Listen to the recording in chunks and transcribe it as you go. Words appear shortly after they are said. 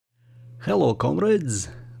Hello comrades,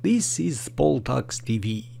 this is Poltax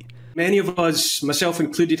TV. Many of us, myself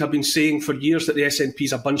included, have been saying for years that the SNP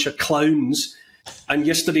is a bunch of clowns. And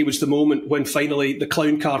yesterday was the moment when finally the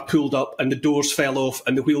clown car pulled up and the doors fell off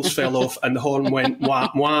and the wheels fell off and the horn went wah,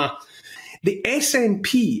 wah. The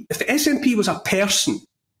SNP, if the SNP was a person,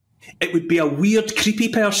 it would be a weird, creepy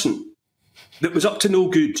person that was up to no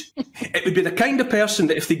good. It would be the kind of person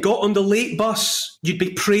that if they got on the late bus, you'd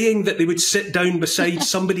be praying that they would sit down beside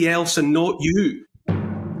somebody else and not you.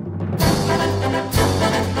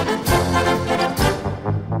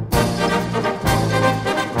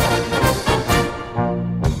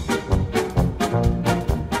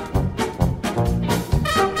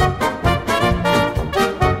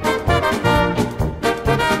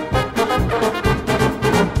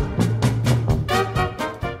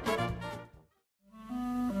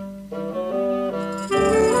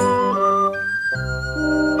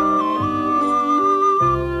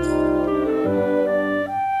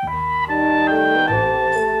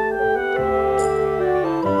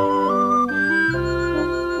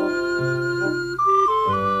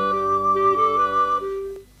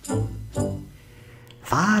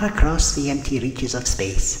 Far across the empty reaches of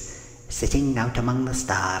space, sitting out among the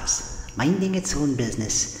stars, minding its own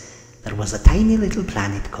business, there was a tiny little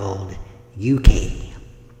planet called Yookay.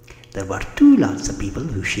 There were two lots of people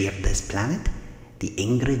who shared this planet, the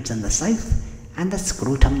Ingrids in the south and the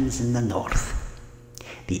Scrotums in the north.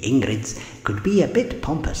 The Ingrids could be a bit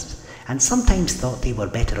pompous and sometimes thought they were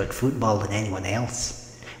better at football than anyone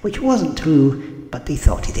else, which wasn't true, but they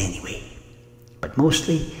thought it anyway. But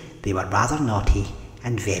mostly they were rather naughty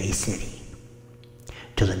and very silly.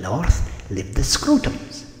 To the north lived the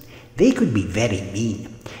Scrotums. They could be very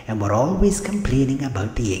mean and were always complaining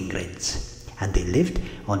about the Ingrids, and they lived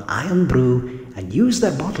on iron brew and used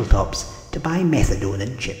their bottle tops to buy methadone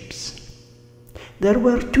and chips. There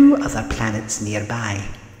were two other planets nearby.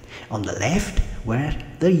 On the left were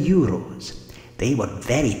the Euros. They were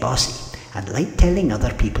very bossy and liked telling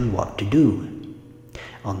other people what to do.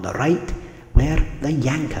 On the right were the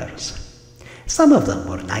Yankers. Some of them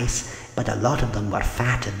were nice, but a lot of them were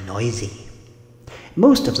fat and noisy.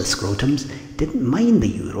 Most of the Scrotums didn't mind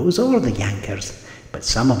the Euros or the Yankers, but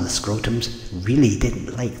some of the Scrotums really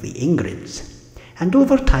didn't like the Ingrids. And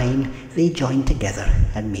over time they joined together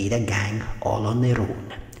and made a gang all on their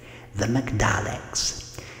own, the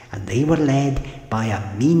McDaleks. And they were led by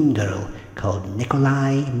a mean girl called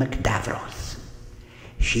Nicola McDavros.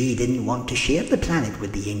 She didn't want to share the planet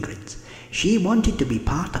with the Ingrids. She wanted to be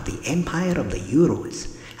part of the empire of the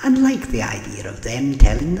Euros and liked the idea of them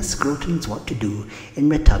telling the Scrotums what to do in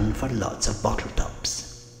return for lots of bottle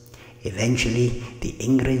tops. Eventually, the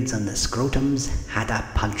Ingrids and the Scrotums had a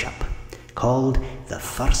punch-up called the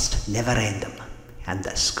First Neverendum, and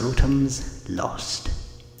the Scrotums lost.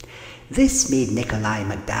 This made Nicola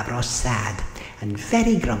McDavros sad and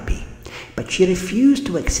very grumpy, but she refused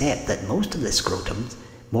to accept that most of the Scrotums,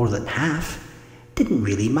 more than half, didn't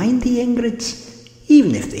really mind the Ingrids,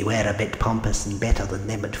 even if they were a bit pompous and better than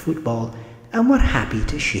them at football, and were happy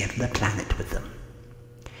to share the planet with them.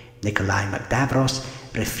 Nicola McDavros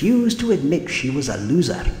refused to admit she was a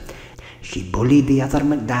loser. She bullied the other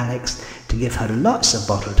McDaleks to give her lots of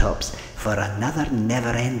bottle tops for another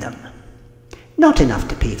Neverendum. Not enough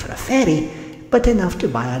to pay for a ferry, but enough to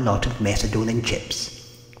buy a lot of methadone and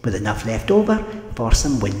chips, with enough left over for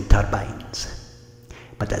some wind turbines.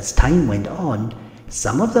 But as time went on,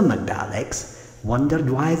 some of the McDaleks wondered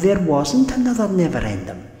why there wasn't another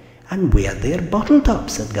Neverendum and where their bottle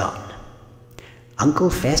tops had gone.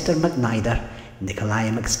 Uncle Fester McNider,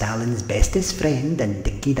 Nicola McStallin's bestest friend and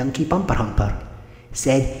Dinky Dunky Bumper Humper,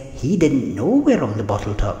 said he didn't know where all the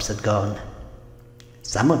bottle tops had gone.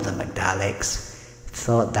 Some of the McDaleks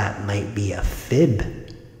thought that might be a fib.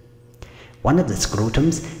 One of the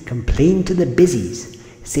Scrotums complained to the Busies,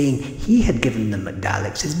 saying he had given the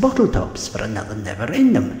McDaleks his bottle tops for another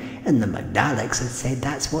Neverendum, and the McDaleks had said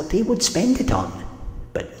that's what they would spend it on.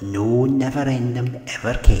 But no Neverendum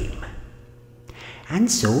ever came. And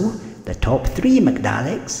so the top three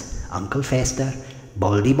McDaleks, Uncle Fester,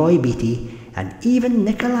 Baldy Boy Beatty, and even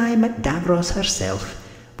Nicola McDavros herself,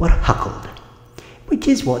 were huckled, which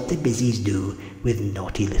is what the Busies do with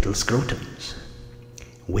naughty little Scrotums.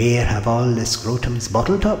 "Where have all the Scrotums'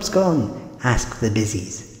 bottle tops gone?" asked the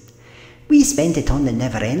Busies. "We spent it on the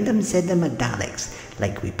Neverendum," said the McDaleks,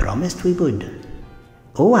 "like we promised we would."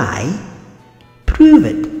 "Oh, aye? Prove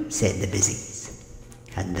it," said the Busies.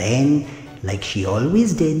 And then, like she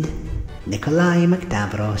always did, Nicola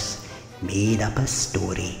McDavros made up a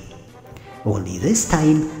story. Only this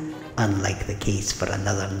time, unlike the case for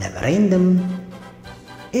another Neverendum,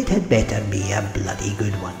 it had better be a bloody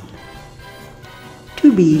good one.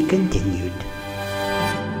 To be continued.